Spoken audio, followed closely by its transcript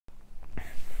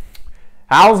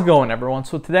How's it going, everyone?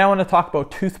 So today I want to talk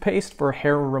about toothpaste for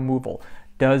hair removal.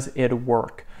 Does it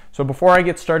work? So before I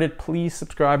get started, please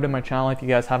subscribe to my channel if you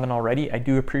guys haven't already. I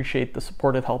do appreciate the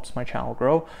support. It helps my channel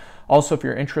grow. Also, if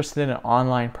you're interested in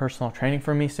online personal training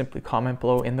from me, simply comment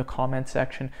below in the comment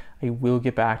section. I will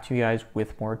get back to you guys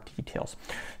with more details.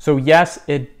 So yes,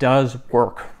 it does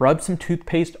work. Rub some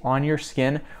toothpaste on your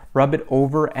skin, rub it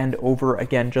over and over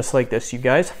again, just like this, you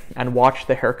guys, and watch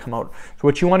the hair come out. So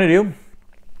what you want to do,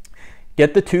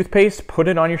 get the toothpaste, put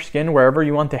it on your skin wherever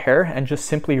you want the hair, and just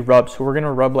simply rub. So we're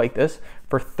gonna rub like this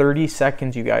for 30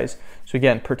 seconds, you guys. So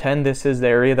again, pretend this is the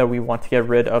area that we want to get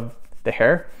rid of the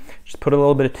hair. Just put a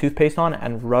little bit of toothpaste on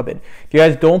and rub it. If you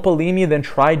guys don't believe me, then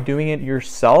try doing it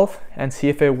yourself and see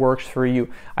if it works for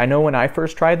you. I know when I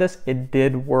first tried this, it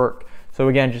did work. So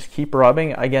again, just keep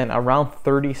rubbing, again, around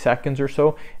 30 seconds or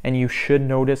so, and you should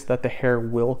notice that the hair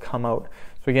will come out.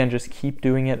 So again, just keep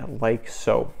doing it like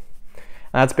so.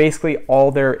 That's basically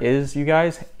all there is, you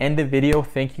guys. End the video.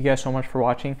 Thank you guys so much for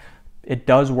watching. It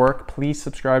does work. Please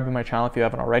subscribe to my channel if you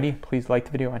haven't already. Please like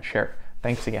the video and share.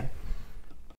 Thanks again.